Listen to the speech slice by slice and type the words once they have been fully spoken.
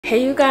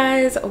Hey you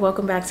guys,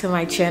 welcome back to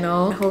my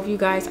channel. I hope you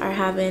guys are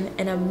having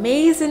an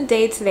amazing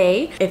day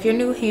today. If you're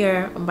new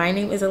here, my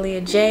name is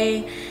Aaliyah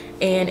J,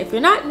 and if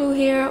you're not new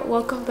here,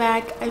 welcome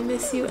back. I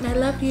miss you and I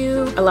love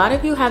you. A lot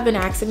of you have been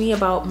asking me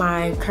about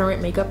my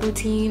current makeup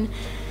routine,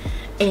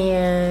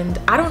 and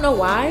I don't know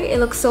why it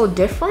looks so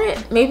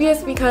different. Maybe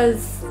it's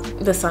because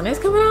the sun is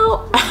coming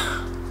out.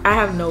 I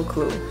have no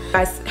clue. You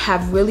guys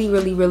have really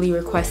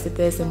requested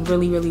this and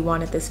really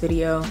wanted this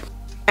video.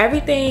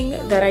 Everything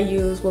that I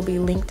use will be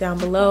linked down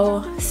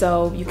below,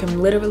 so you can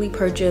literally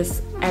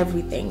purchase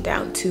everything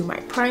down to my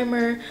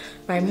primer,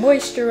 my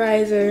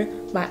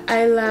moisturizer, my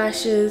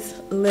eyelashes,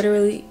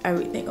 literally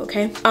everything,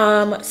 okay?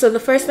 So the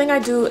first thing I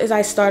do is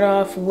I start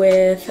off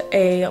with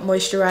a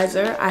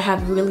moisturizer. I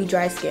have really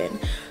dry skin,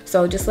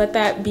 so just let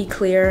that be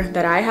clear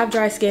that I have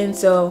dry skin.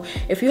 So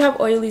if you have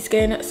oily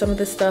skin, some of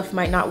this stuff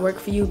might not work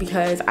for you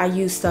because I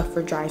use stuff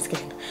for dry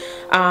skin.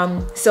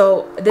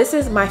 So this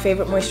is my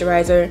favorite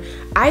moisturizer.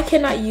 I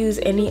cannot use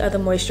any other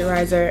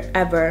moisturizer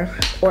ever,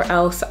 or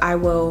else I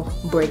will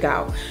break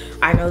out.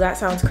 I know that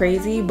sounds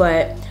crazy,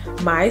 but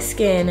my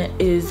skin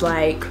is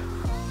like,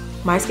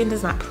 my skin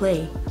does not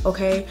play,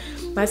 okay?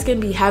 My skin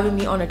be having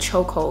me on a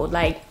chokehold,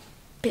 like,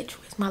 bitch,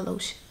 where's my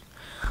lotion?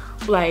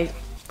 Like,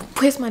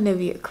 where's my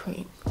Nivea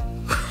cream?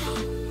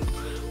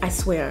 I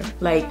swear,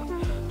 like,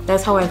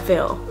 that's how I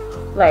feel.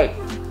 Like,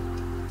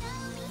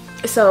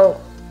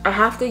 so I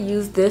have to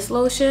use this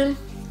lotion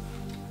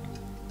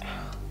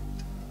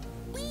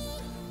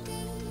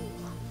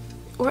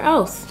or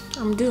else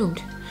I'm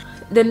doomed.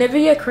 The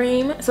Nivea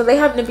cream, so they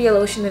have Nivea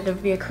lotion and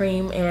Nivea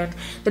cream, and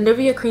the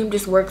Nivea cream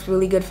just works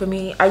really good for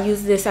me. I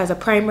use this as a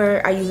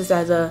primer, I use this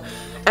as a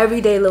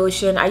everyday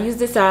lotion, I use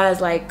this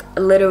as like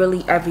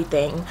literally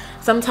everything.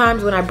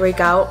 Sometimes when I break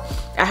out,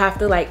 I have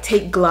to like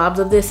take globs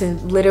of this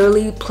and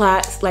literally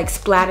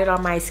splat it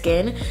on my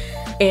skin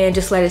and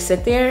just let it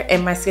sit there,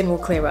 and my skin will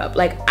clear up.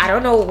 Like, I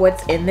don't know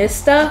what's in this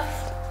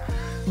stuff,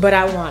 but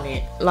I want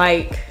it.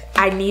 Like,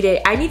 I need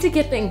it. I need to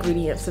get the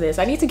ingredients to this.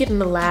 I need to get in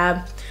the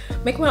lab,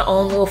 make my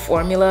own little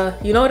formula,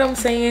 you know what I'm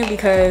saying?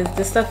 Because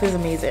this stuff is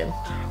amazing.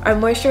 I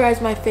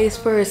moisturize my face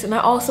first, and I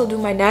also do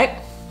my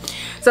neck.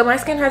 So my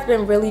skin has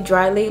been really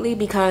dry lately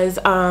because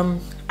I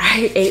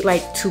ate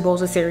like 2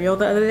 bowls of cereal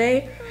the other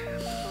day.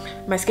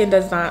 My skin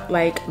does not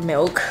like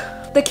milk.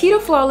 The key to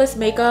flawless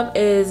makeup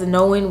is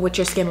knowing what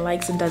your skin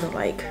likes and doesn't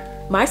like.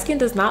 My skin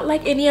does not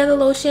like any other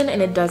lotion,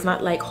 and it does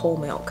not like whole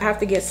milk. I have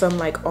to get some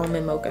like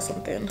almond milk or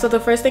something. So the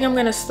first thing I'm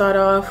gonna start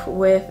off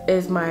with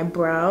is my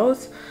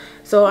brows.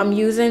 So I'm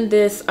using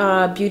this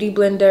Beauty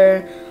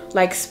Blender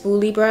like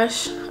spoolie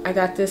brush. I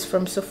got this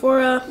from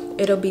Sephora.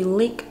 It'll be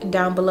linked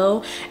down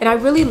below, and I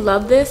really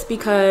love this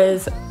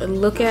because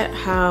look at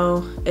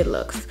how it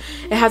looks.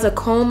 It has a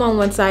comb on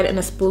one side and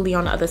a spoolie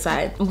on the other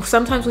side.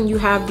 Sometimes when you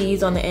have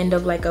these on the end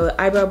of like a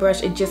eyebrow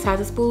brush, it just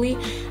has a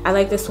spoolie. I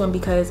like this one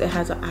because it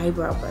has an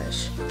eyebrow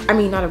brush. I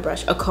mean, not a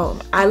brush, a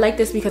comb. I like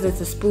this because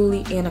it's a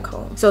spoolie and a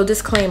comb. So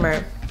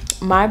disclaimer,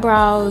 my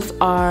brows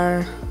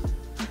are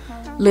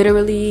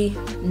literally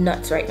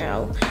nuts right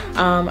now.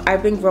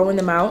 I've been growing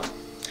them out,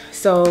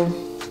 so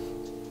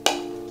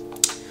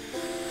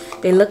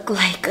they look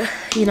like,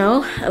 you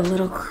know, a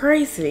little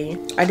crazy.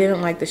 I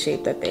didn't like the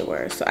shape that they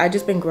were, so I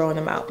just been growing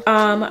them out.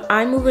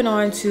 I'm moving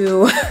on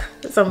to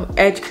some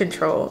edge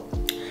control.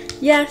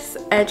 Yes,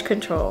 edge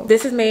control.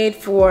 This is made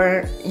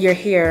for your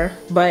hair,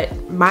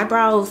 but my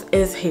brows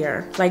is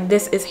hair. Like,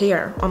 this is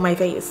hair on my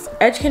face.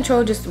 Edge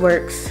control just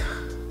works.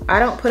 I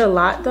don't put a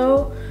lot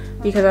though,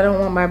 because I don't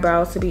want my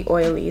brows to be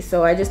oily.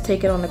 So I just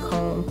take it on the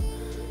comb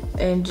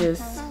and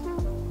just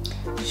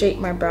shape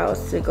my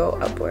brows to go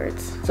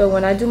upwards. So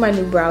when I do my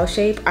new brow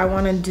shape, I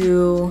want to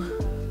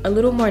do a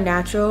little more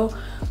natural,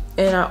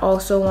 and I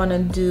also want to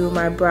do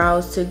my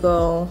brows to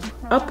go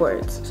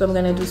upwards. So I'm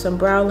gonna do some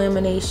brow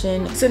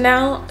lamination. So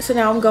now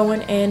I'm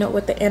going in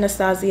with the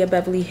Anastasia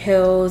Beverly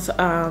Hills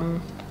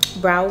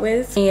brow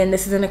wiz, and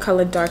this is in the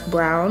color dark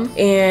brown,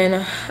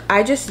 and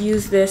I just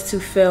use this to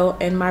fill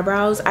in my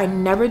brows. I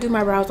never do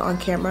my brows on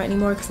camera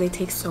anymore because they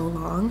take so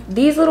long.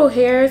 These little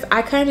hairs,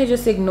 I kind of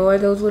just ignore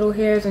those little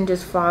hairs and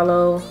just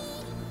follow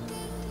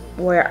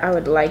where I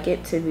would like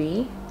it to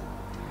be,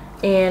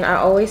 and I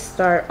always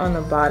start on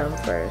the bottom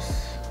first,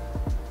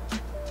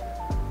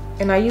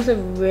 and I use a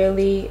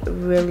really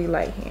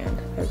light hand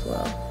as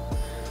well.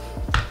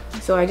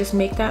 So I just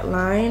make that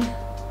line,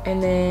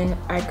 and then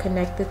I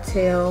connect the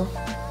tail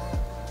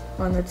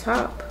on the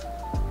top,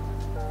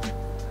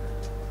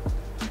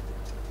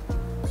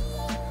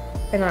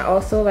 and I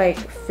also like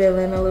fill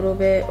in a little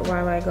bit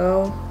while I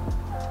go,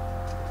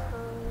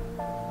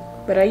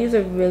 but I use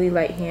a really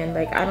light hand.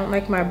 Like, I don't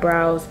like my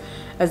brows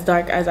as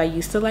dark as I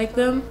used to like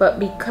them, but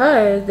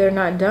because they're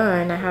not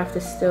done, I have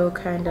to still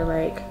kind of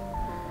like,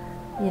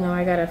 you know,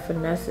 I gotta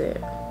finesse it.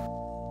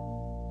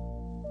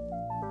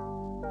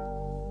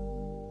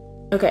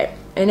 Okay,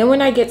 and then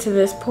when I get to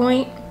this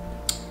point,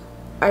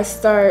 I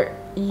start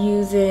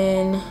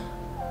using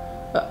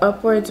an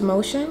upwards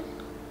motion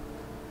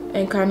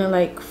and kind of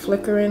like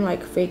flickering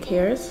like fake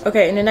hairs.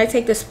 Okay, and then I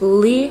take the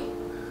spoolie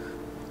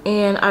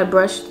and I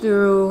brush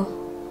through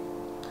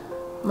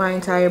my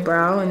entire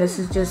brow, and this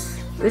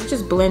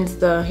just blends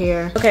the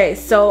hair. Okay,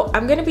 so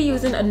I'm gonna be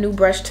using a new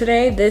brush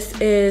today. This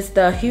is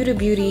the Huda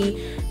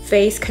Beauty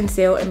Face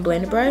Conceal and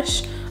Blend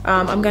brush.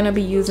 I'm gonna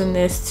be using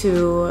this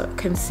to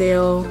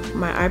conceal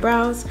my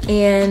eyebrows.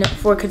 And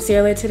for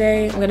concealer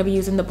today, I'm gonna be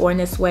using the Born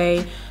This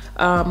Way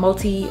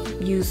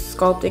multi-use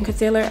sculpting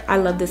concealer. I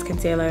love this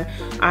concealer.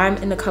 I'm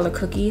in the color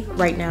Cookie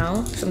right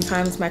now.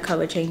 Sometimes my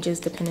color changes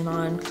depending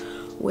on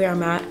where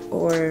I'm at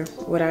or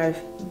what I've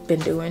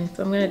been doing.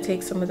 So I'm gonna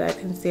take some of that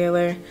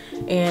concealer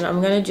and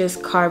I'm gonna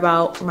just carve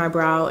out my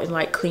brow and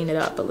like clean it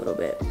up a little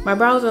bit. My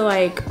brows are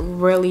like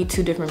really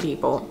two different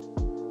people.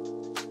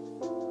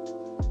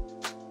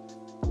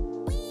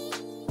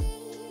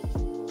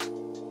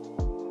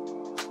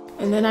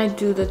 And then I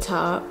do the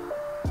top.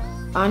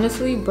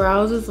 Honestly,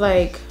 brows is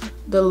like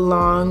the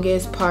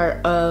longest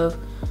part of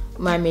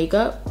my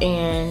makeup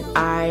and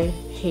I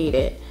hate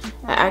it.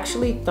 I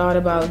actually thought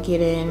about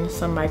getting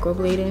some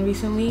microblading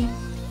recently,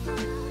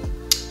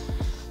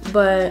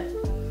 but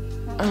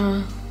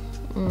I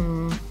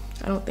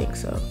don't think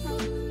so.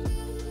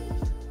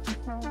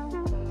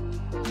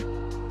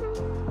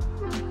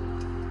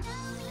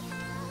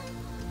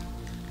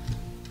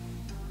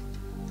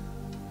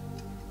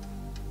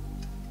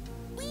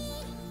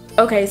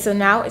 Okay, so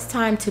now it's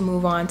time to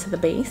move on to the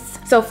base.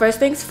 So first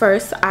things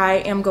first, I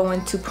am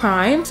going to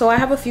prime. So I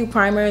have a few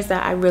primers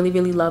that I really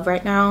love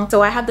right now.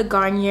 So I have the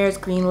Garnier's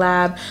Green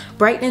Lab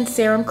Brightening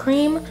Serum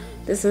Cream.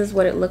 This is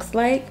what it looks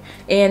like,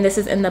 and this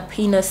is in the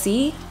Pina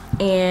C.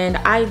 And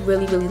I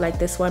really like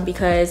this one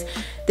because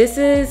this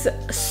is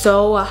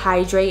so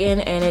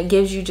hydrating and it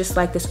gives you just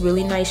like this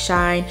really nice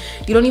shine.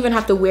 You don't even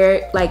have to wear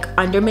it like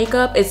under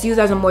makeup. It's used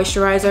as a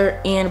moisturizer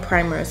and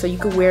primer, so you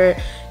could wear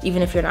it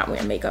even if you're not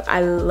wearing makeup.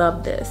 I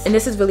love this, and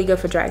this is really good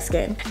for dry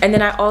skin. And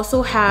then I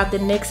also have the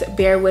NYX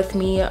Bear With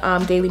Me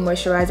Daily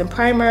Moisturizing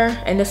Primer,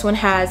 and this one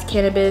has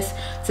cannabis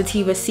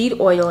sativa seed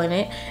oil in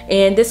it,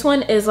 and this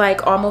one is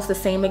like almost the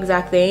same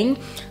exact thing.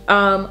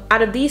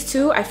 Out of these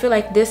two, I feel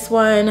like this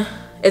one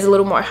is a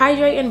little more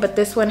hydrating, but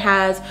this one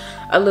has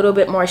a little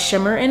bit more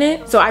shimmer in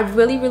it. So I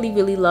really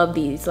love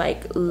these,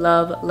 like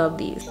love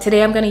these.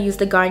 Today I'm gonna use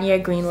the Garnier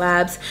Green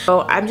Labs.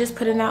 So I'm just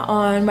putting that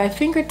on my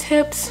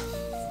fingertips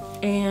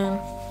and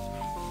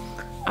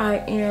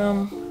I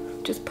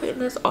am just putting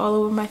this all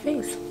over my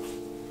face.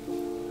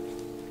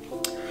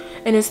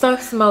 And this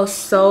stuff smells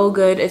so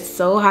good. It's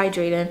so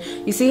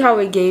hydrating. You see how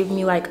it gave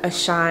me like a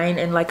shine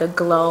and like a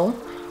glow?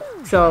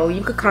 So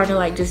you could kind of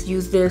like just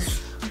use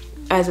this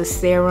as a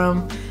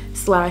serum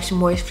slash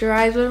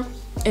moisturizer,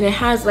 and it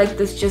has like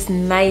this just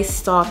nice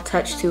soft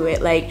touch to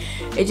it. Like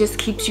it just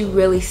keeps you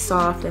really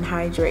soft and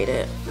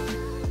hydrated.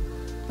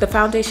 The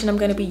foundation I'm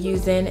going to be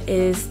using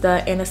is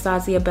the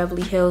Anastasia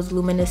Beverly Hills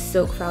Luminous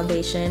Silk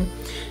Foundation,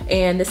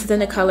 and this is in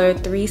the color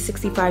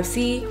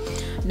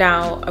 365C.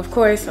 Now of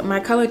course my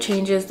color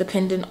changes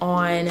depending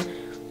on,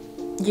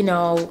 you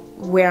know,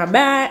 where I'm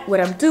at, what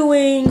I'm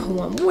doing, who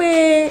I'm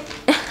with.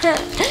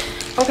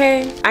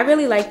 Okay, I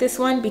really like this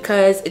one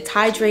because it's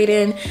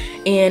hydrating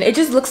and it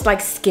just looks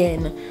like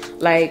skin.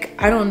 Like,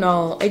 I don't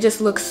know, it just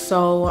looks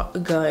so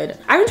good.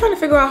 I've been trying to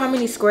figure out how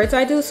many squirts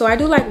I do. So I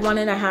do like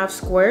 1.5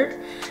 squirt,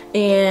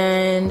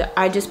 and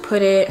I just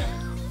put it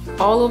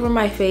all over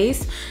my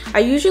face. I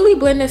usually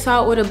blend this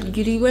out with a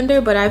beauty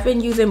blender, but I've been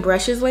using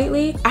brushes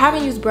lately. I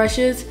haven't used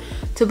brushes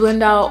to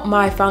blend out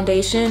my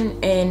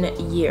foundation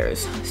in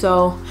years,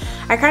 so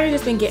I kind of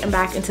just been getting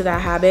back into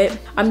that habit.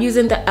 I'm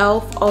using the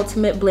e.l.f.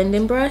 Ultimate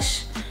Blending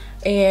Brush,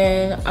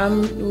 and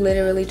I'm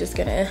literally just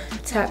gonna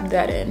tap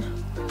that in.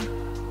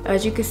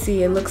 As you can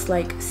see, it looks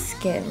like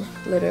skin,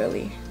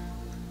 literally.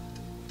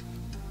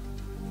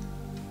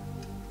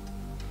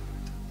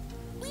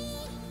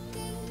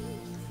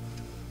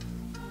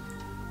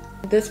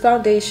 This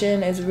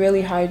foundation is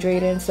really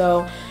hydrating,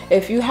 so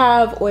if you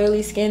have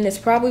oily skin, this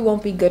probably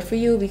won't be good for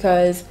you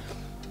because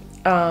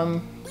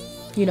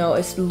you know,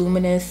 it's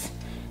luminous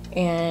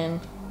and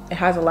it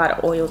has a lot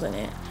of oils in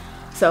it.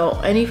 So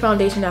any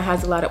foundation that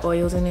has a lot of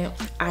oils in it,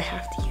 I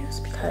have to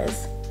use,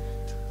 because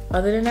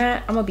other than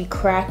that, I'm gonna be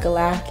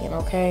crack-a-lacking,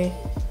 okay?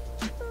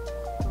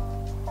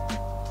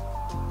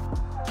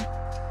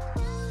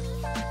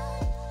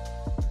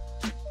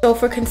 So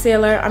for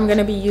concealer, I'm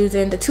gonna be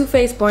using the Too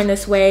Faced Born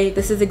This Way.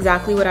 This is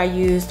exactly what I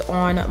used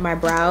on my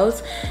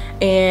brows,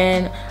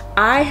 and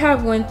I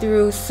have went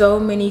through so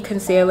many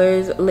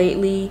concealers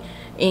lately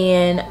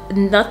and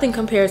nothing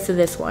compares to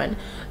this one.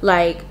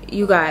 Like,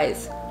 you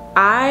guys,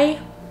 I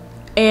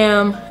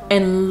am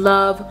in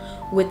love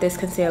with this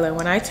concealer.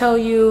 When I tell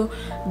you,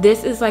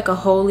 this is like a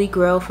holy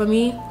grail for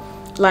me.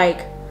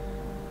 Like,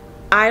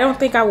 I don't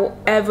think I will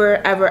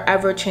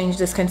ever change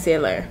this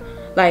concealer,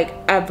 like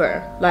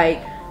ever.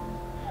 Like,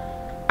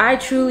 I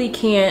truly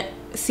can't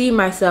see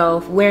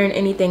myself wearing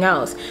anything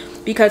else,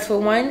 because for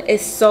one,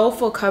 it's so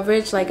full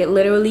coverage. Like, it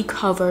literally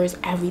covers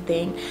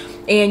everything,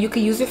 and you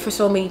can use it for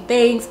so many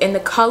things, and the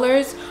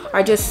colors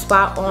are just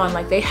spot on.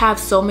 Like, they have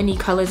so many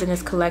colors in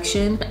this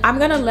collection. I'm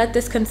gonna let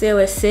this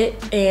concealer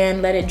sit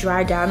and let it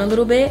dry down a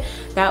little bit.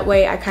 That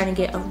way I kind of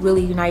get a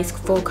really nice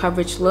full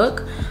coverage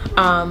look.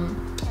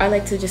 I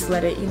like to just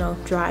let it, you know,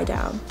 dry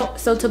down.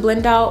 So to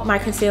blend out my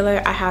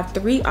concealer, I have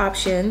 3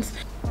 options.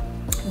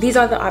 These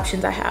are the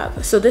options I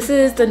have. So this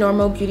is the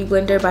normal beauty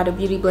blender by the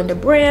Beauty Blender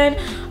brand,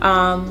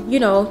 you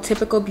know,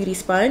 typical beauty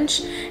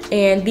sponge.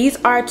 And these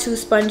are 2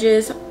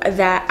 sponges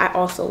that I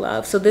also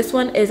love. So this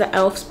one is an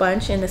e.l.f.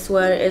 sponge, and this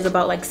one is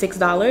about like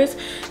 $6.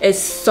 It's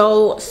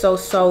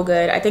so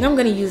good. I think I'm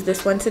gonna use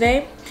this one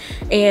today.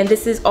 And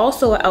this is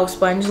also an e.l.f.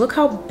 sponge. Look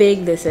how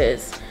big this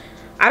is.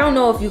 I don't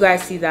know if you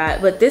guys see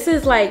that, but this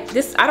is like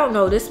this, I don't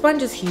know, this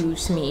sponge is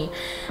huge to me.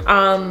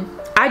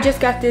 I just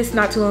got this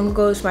not too long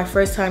ago. It's my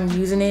first time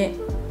using it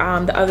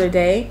the other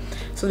day,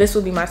 so this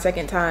will be my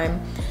second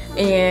time,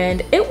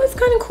 and it was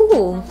kind of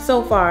cool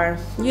so far,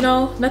 you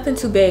know, nothing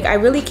too big. I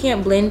really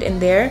can't blend in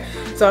there,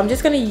 so I'm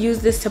just gonna use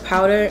this to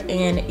powder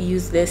and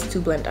use this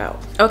to blend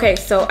out. Okay,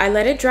 so I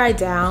let it dry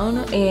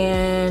down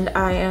and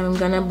I am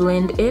gonna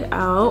blend it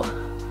out.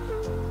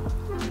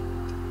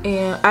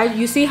 And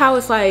you see how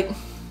it's like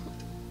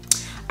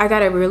I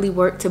gotta really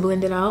work to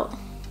blend it out.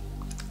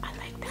 I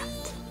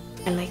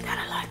like that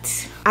a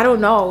lot. I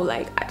don't know,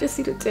 like I just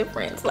see the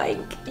difference. Like,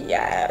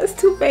 yes,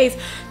 Too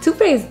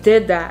Faced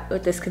did that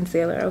with this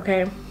concealer,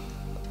 okay?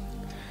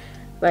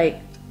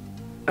 Like,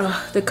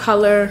 the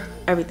color,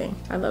 everything,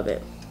 I love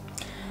it.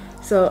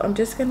 So I'm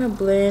just gonna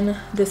blend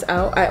this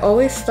out. I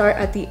always start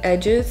at the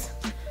edges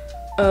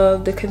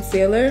of the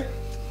concealer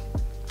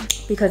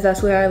because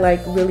that's where I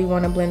like really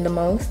want to blend the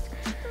most.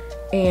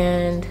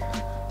 And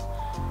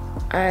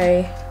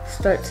I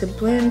start to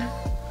blend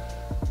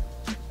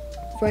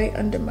right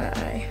under my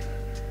eye.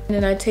 And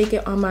then I take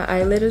it on my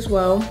eyelid as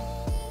well.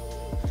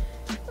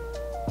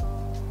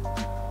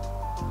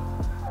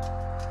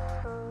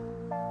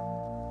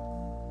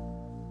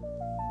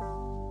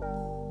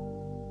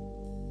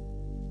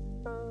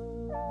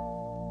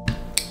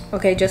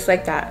 Okay, just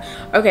like that.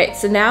 Okay,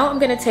 so now I'm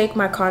gonna take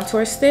my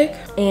contour stick,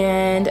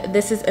 and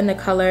this is in the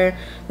color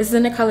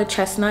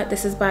Chestnut.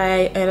 This is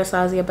by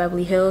Anastasia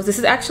Beverly Hills. This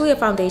is actually a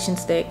foundation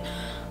stick,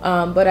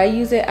 but I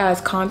use it as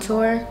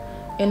contour,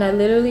 and I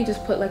literally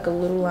just put like a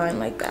little line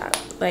like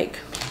that, like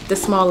the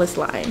smallest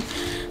line,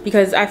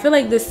 because I feel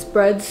like this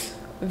spreads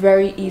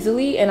very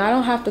easily, and I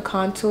don't have to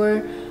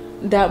contour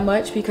that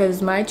much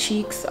because my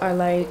cheeks are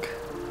like,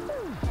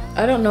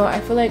 I don't know, I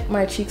feel like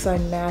my cheeks are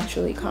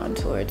naturally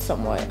contoured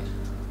somewhat.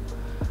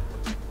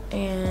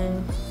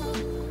 And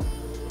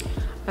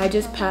I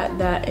just pat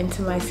that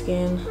into my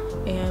skin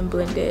and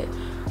blend it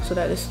so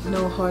that there's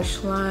no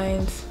harsh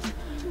lines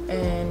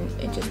and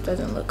it just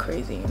doesn't look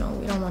crazy, you know.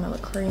 We don't want to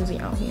look crazy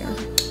out here.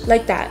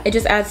 Like that. It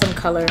just adds some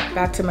color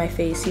back to my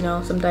face, you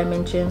know, some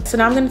dimension. So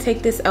now I'm going to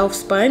take this e.l.f.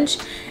 sponge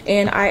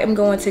and I am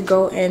going to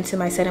go into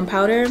my setting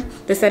powder.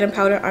 The setting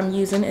powder I'm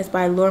using is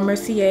by Laura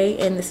Mercier,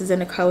 and this is in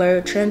the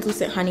color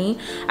Translucent Honey.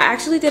 I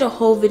actually did a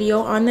whole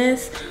video on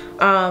this.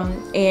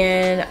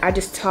 And I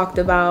just talked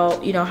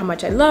about, you know, how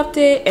much I loved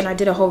it, and I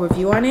did a whole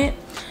review on it.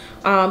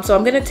 So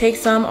I'm gonna take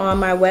some on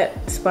my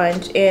wet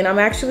sponge, and I'm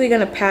actually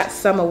gonna pat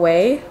some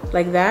away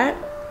like that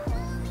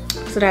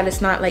so that it's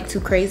not like too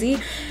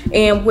crazy.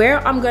 And where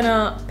I'm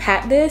gonna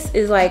pat this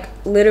is like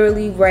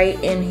literally right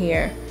in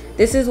here.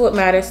 This is what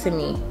matters to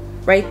me,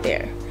 right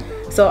there.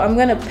 So I'm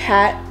gonna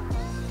pat,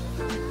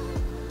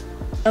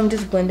 I'm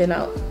just blending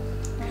out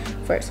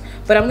first,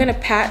 but I'm gonna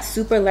pat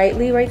super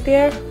lightly right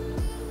there.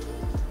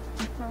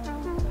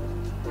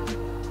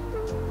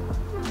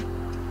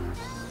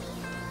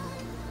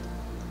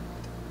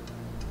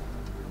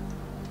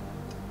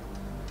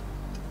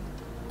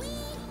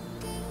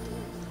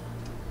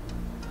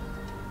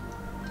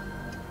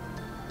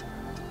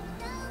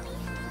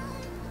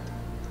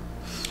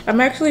 I'm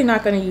actually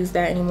not gonna use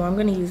that anymore. I'm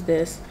gonna use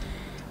this.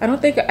 I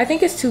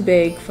think it's too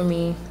big for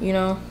me, you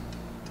know?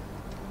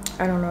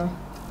 I don't know.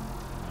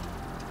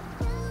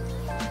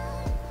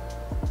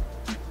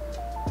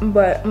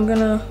 But I'm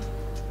gonna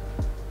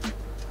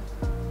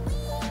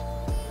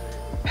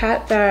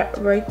pat that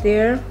right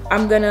there.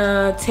 I'm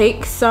gonna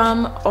take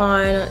some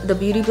on the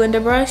Beauty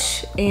Blender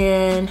brush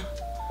and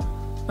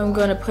I'm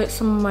gonna put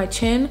some on my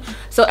chin.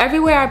 So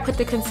everywhere I put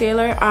the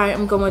concealer, I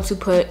am going to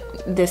put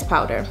this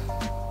powder.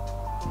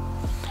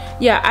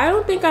 Yeah, I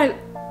don't think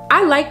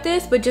I like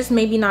this, but just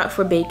maybe not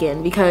for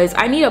bacon because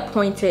I need a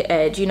pointed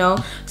edge, you know?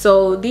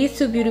 So these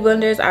 2 beauty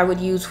blenders I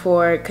would use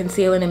for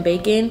concealing and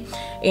baking,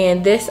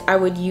 and this I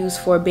would use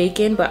for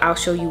bacon, but I'll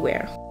show you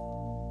where.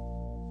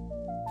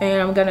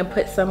 And I'm gonna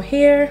put some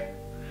here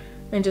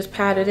and just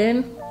pat it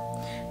in.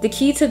 The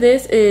key to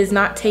this is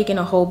not taking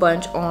a whole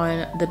bunch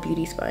on the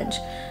beauty sponge.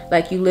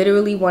 Like, you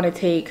literally want to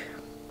take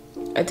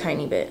a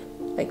tiny bit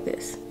like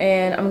this.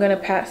 And I'm gonna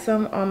pat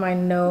some on my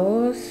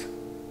nose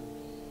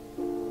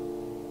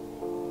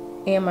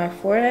and my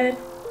forehead.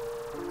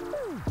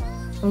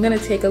 I'm gonna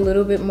take a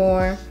little bit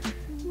more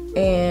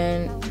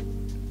and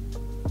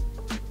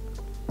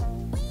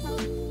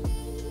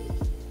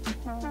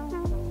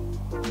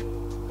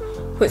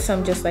put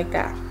some just like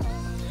that.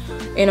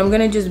 And I'm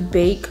gonna just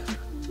bake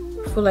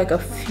for like a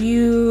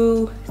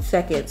few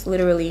seconds,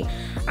 literally.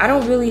 I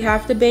don't really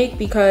have to bake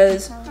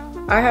because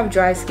I have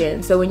dry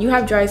skin. So when you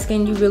have dry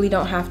skin, you really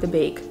don't have to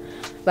bake.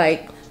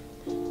 Like,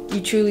 You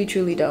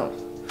truly don't.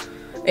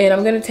 And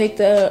I'm gonna take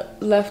the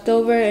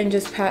leftover and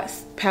just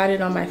pat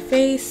it on my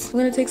face. I'm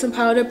gonna take some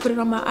powder, put it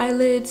on my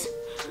eyelids.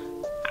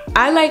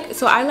 I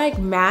like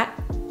matte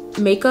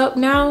makeup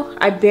now.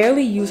 I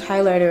barely use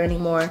highlighter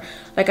anymore.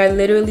 Like, I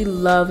literally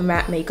love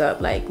matte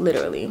makeup, like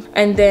literally.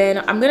 And then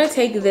I'm gonna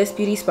take this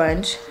beauty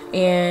sponge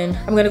and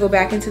I'm gonna go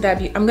back into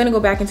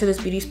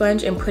this beauty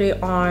sponge and put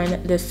it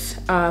on this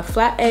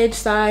flat edge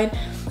side.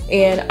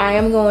 And I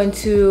am going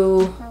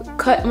to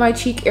cut my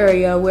cheek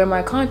area where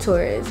my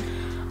contour is.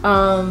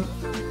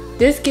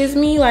 This gives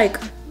me like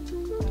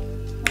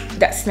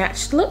that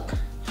snatched look.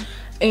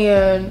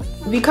 And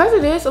because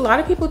of this, a lot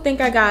of people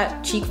think I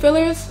got cheek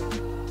fillers.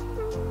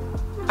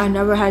 I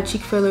never had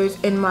cheek fillers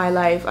in my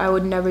life. I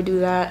would never do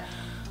that.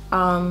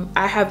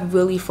 I have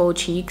really full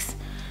cheeks.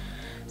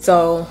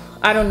 So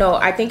I don't know.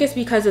 I think it's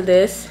because of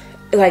this.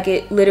 Like,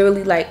 it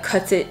literally like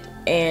cuts it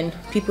and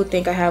people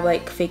think I have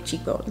like fake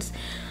cheekbones.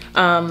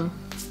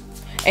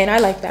 And I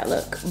like that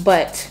look,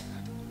 but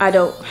I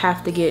don't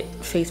have to get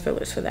face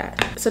fillers for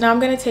that. So now I'm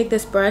gonna take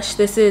this brush.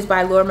 This is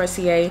by Laura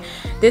Mercier.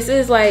 This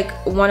is like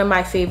one of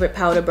my favorite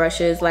powder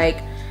brushes. Like,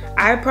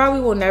 I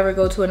probably will never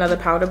go to another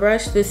powder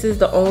brush. This is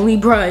the only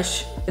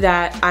brush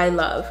that I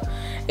love.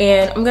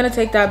 And I'm gonna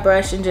take that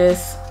brush and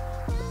just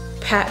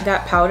pat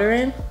that powder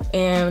in.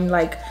 And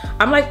like,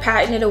 I'm like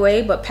patting it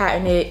away, but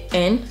patting it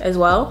in as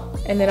well.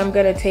 And then I'm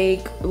gonna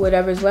take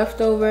whatever's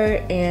left over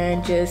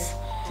and just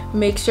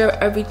make sure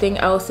everything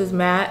else is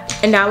matte.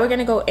 And now we're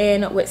gonna go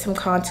in with some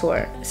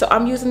contour. So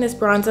I'm using this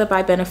bronzer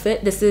by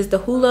Benefit. This is the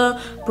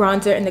Hoola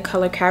bronzer in the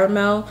color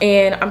Caramel.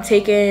 And I'm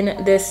taking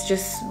this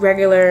just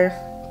regular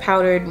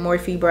powdered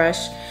Morphe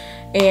brush.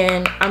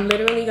 And I'm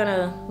literally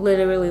gonna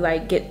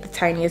like get the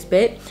tiniest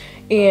bit.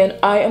 And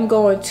I am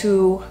going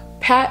to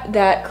pat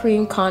that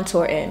cream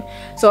contour in.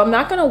 So I'm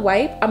not gonna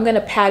wipe, I'm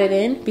gonna pat it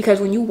in, because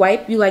when you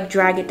wipe, you like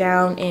drag it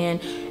down and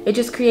it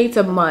just creates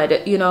a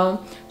mud, you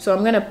know? So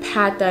I'm gonna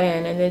pat that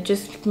in and it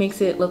just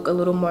makes it look a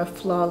little more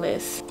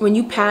flawless. When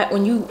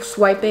you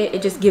swipe it,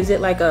 it just gives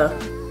it like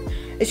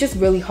it's just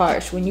really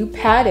harsh. When you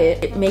pat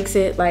it, it makes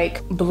it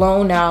like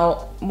blown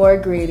out, more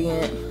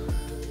gradient.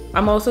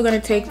 I'm also gonna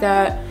take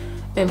that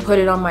and put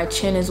it on my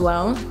chin as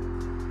well.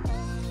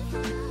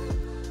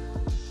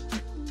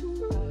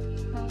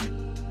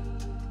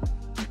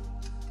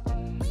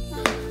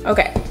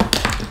 Okay,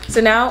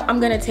 so now I'm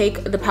gonna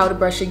take the powder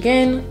brush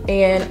again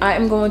and I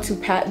am going to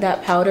pat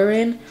that powder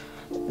in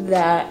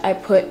that I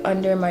put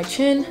under my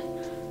chin,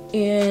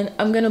 and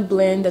I'm gonna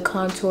blend the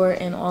contour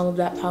and all of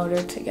that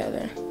powder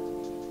together.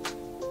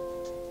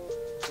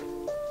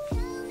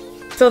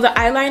 So the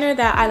eyeliner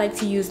that I like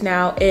to use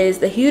now is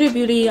the Huda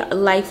Beauty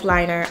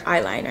Lifeliner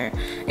eyeliner,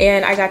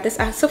 and I got this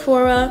at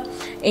Sephora,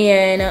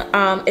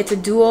 and it's a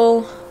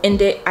dual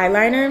ended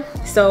eyeliner.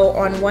 So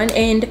on one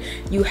end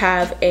you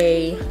have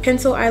a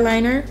pencil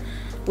eyeliner,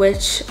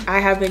 which I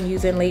have been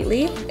using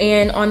lately,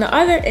 and on the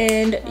other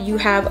end you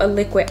have a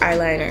liquid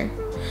eyeliner.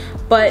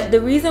 But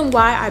the reason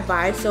why I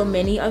buy so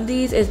many of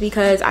these is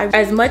because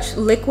as much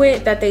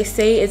liquid that they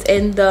say is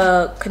in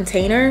the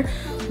container,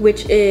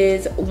 which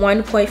is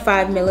 1.5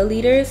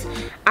 milliliters,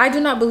 I do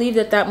not believe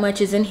that much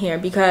is in here,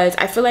 because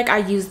I feel like I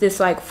used this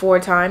like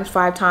 5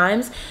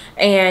 times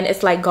and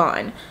it's like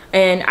gone.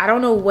 And I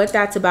don't know what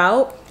that's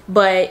about,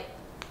 but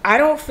I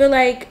don't feel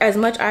like as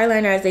much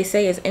eyeliner as they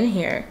say is in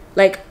here.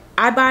 Like,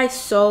 I buy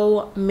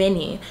so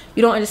many.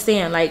 You don't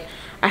understand. Like,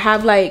 I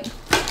have like,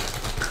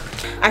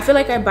 I feel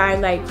like I buy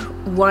like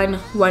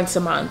once a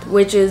month,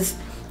 which is,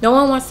 no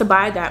one wants to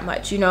buy that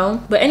much, you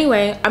know? But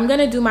anyway, I'm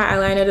gonna do my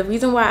eyeliner. The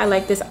reason why I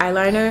like this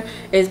eyeliner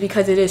is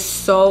because it is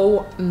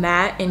so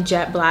matte and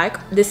jet black.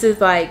 This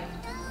is like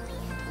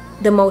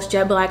the most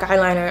jet black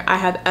eyeliner I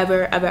have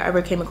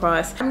ever came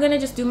across. I'm gonna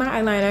just do my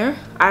eyeliner.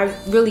 I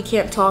really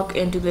can't talk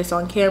and do this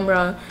on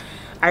camera.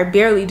 I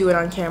barely do it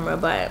on camera,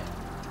 but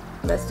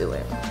let's do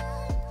it.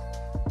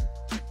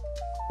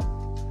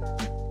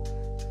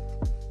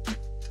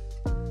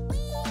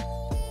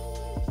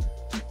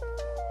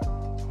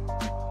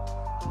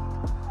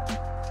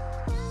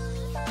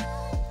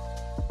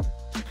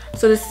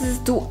 So this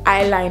is the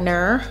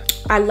eyeliner.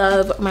 I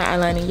love my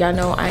eyeliner. Y'all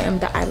know I am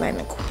the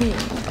eyeliner queen,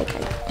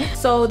 okay?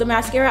 So the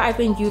mascara I've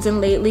been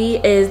using lately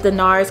is the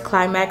NARS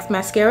Climax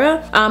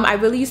mascara. I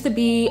really used to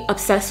be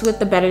obsessed with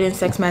the Better Than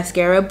Sex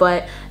mascara,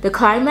 but the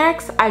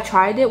Climax, I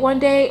tried it one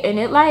day and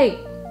it like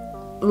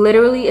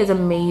literally is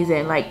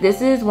amazing. Like,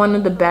 this is one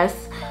of the best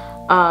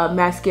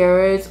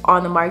mascaras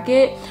on the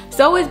market.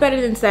 So is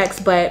Better Than Sex,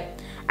 but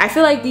I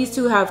feel like these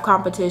two have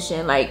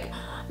competition. Like,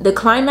 the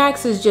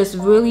Climax is just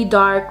really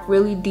dark,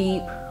 really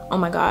deep. Oh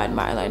my god,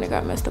 my eyeliner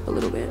got messed up a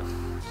little bit.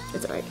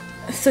 It's alright.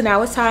 So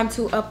now it's time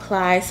to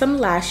apply some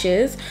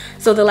lashes.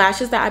 So the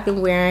lashes that I've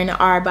been wearing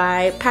are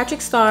by Patrick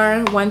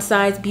Starr One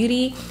Size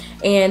Beauty,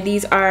 and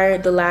these are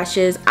the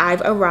lashes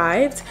I've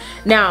Arrived.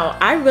 Now,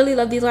 I really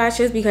love these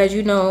lashes because,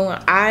 you know,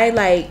 I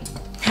like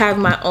have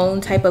my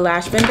own type of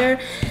lash bender,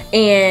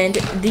 and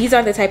these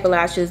are the type of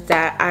lashes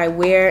that I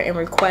wear and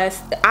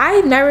request.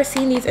 I've never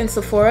seen these in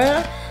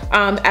Sephora,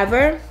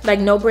 ever. Like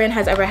no brand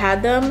has ever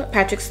had them.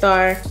 Patrick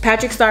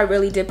Star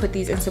really did put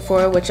these in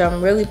Sephora, which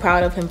I'm really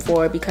proud of him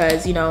for,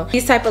 because you know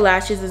these type of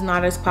lashes is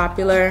not as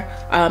popular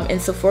in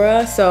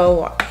Sephora.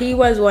 So he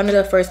was one of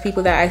the first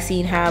people that I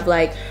seen have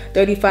like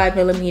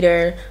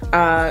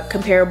 35mm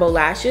comparable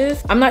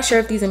lashes. I'm not sure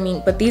if these are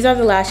mink, but these are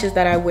the lashes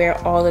that I wear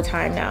all the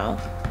time now.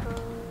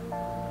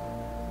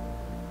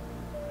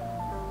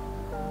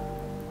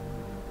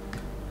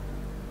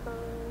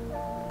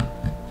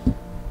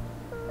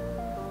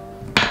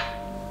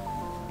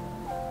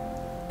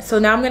 So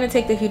now I'm going to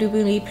take the Huda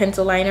Beauty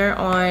pencil liner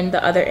on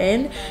the other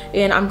end,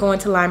 and I'm going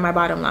to line my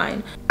bottom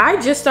line.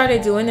 I just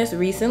started doing this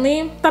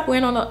recently. I stopped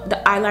wearing on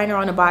the eyeliner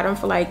on the bottom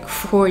for like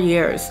 4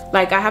 years.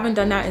 Like I haven't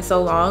done that in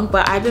so long,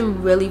 but I've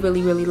been really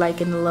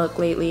liking the look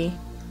lately.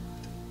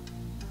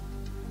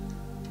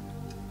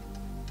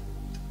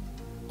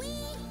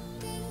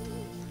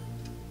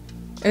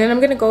 And then I'm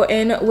going to go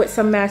in with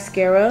some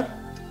mascara.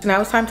 Now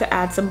it's time to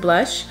add some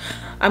blush.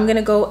 I'm going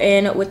to go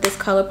in with this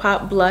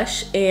ColourPop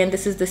blush, and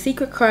this is the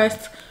Secret Crush.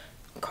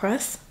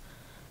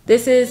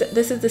 This is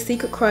the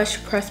Secret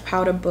Crush pressed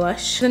powder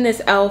blush. And this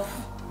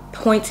e.l.f.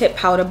 point tip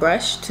powder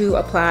brush to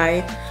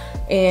apply,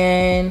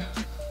 and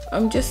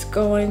I'm just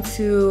going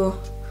to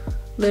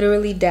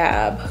literally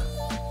dab.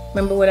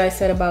 Remember what I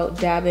said about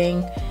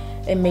dabbing?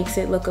 It makes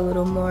it look a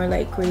little more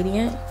like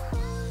gradient.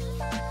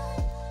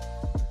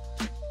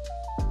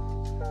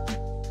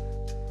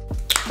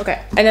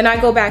 Okay, and then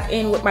I go back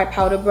in with my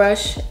powder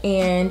brush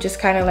and just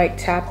kind of like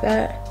tap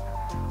that.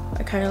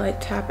 I kind of like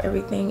tap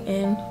everything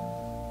in.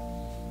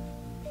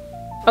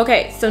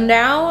 Okay, so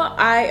now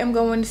I'm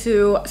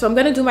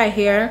gonna do my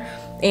hair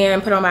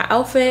and put on my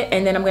outfit,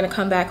 and then I'm gonna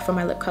come back for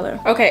my lip color.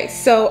 Okay,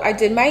 so I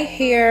did my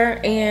hair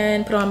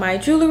and put on my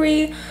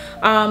jewelry.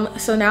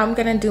 So now I'm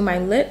gonna do my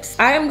lips.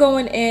 I'm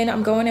going in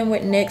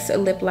with NYX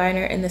lip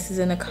liner, and this is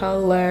in the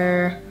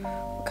color,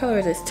 what color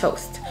is this?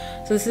 Toast.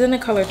 So this is in the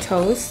color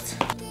Toast.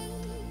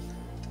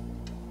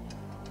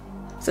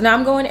 So now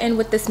I'm going in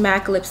with this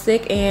MAC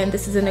lipstick, and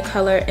this is in the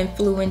color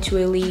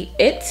Influentially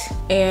It,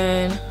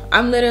 and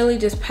I'm literally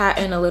just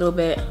patting a little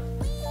bit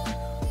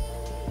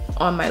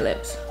on my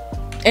lips.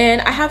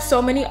 And I have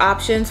so many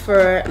options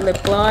for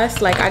lip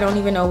gloss, like I don't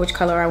even know which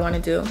color I want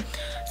to do.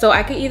 So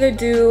I could either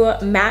do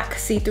MAC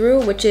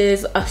See-Through, which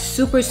is a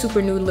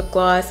super nude lip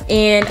gloss,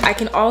 and I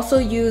can also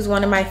use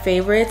one of my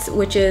favorites,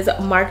 which is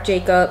Marc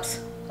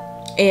Jacobs,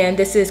 and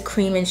this is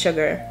Cream and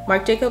Sugar.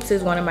 Marc Jacobs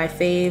is one of my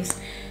faves.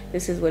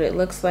 This is what it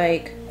looks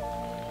like.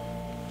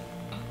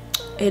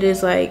 It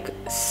is like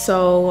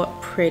so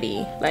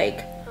pretty.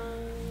 Like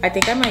I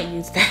think I might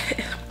use that.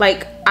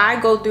 Like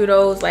I go through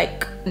those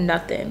like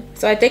nothing.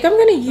 So I think I'm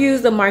gonna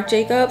use the Marc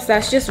Jacobs.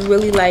 That's just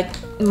really like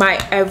my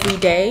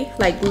everyday,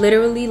 like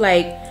literally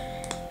like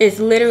it's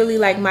literally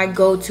like my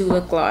go-to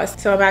lip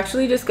gloss. So I'm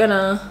actually just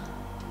gonna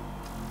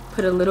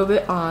put a little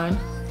bit on.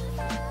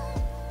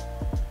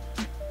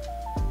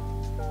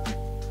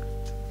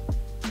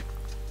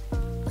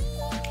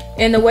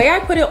 And the way I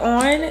put it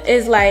on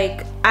is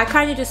like, I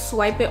kind of just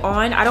swipe it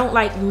on. I don't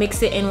like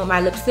mix it in with my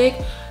lipstick,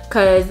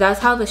 because that's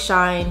how the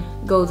shine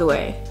goes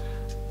away.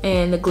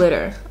 And the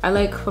glitter. I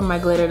like for my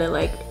glitter to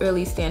like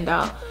really stand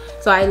out.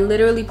 So I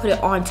literally put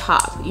it on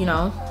top, you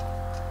know.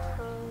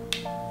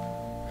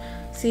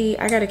 See,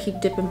 I gotta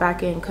keep dipping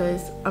back in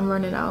because I'm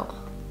running out.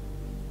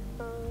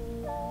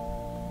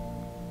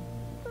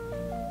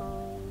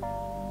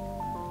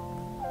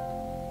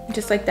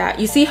 Just like that.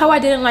 You see how I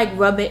didn't like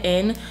rub it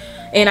in?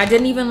 And I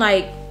didn't even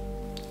like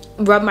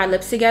rub my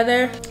lips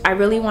together. I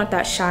really want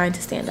that shine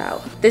to stand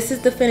out. This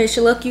is the finished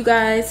look, you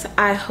guys.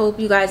 I hope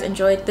you guys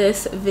enjoyed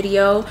this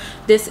video.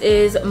 This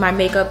is my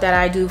makeup that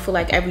I do for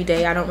like every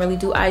day. I don't really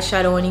do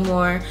eyeshadow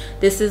anymore.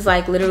 This is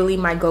like literally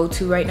my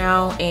go-to right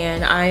now,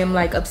 and I am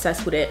like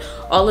obsessed with it.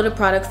 All of the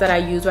products that I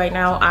use right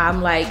now,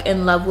 I'm like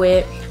in love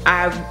with.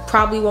 I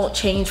probably won't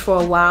change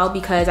for a while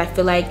because I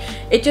feel like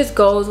it just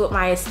goes with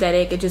my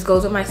aesthetic. It just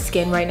goes with my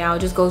skin right now. It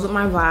just goes with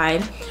my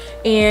vibe.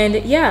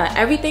 And yeah,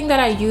 everything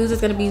that I use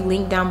is going to be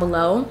linked down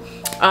below.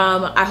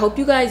 I hope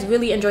you guys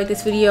really enjoyed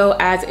this video,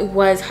 as it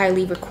was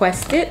highly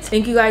requested.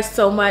 Thank you guys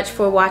so much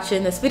for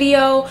watching this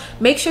video.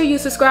 Make sure you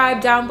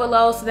subscribe down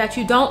below so that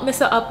you don't miss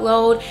an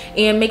upload,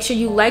 and make sure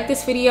you like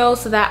this video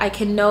so that I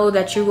can know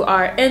that you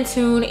are in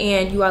tune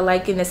and you are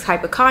liking this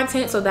type of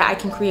content, so that I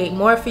can create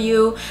more for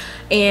you.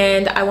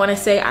 And I want to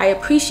say I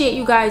appreciate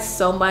you guys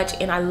so much,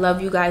 and I love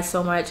you guys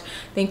so much.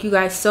 Thank you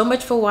guys so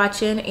much for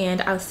watching,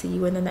 and I'll see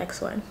you in the next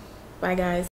one. Bye guys.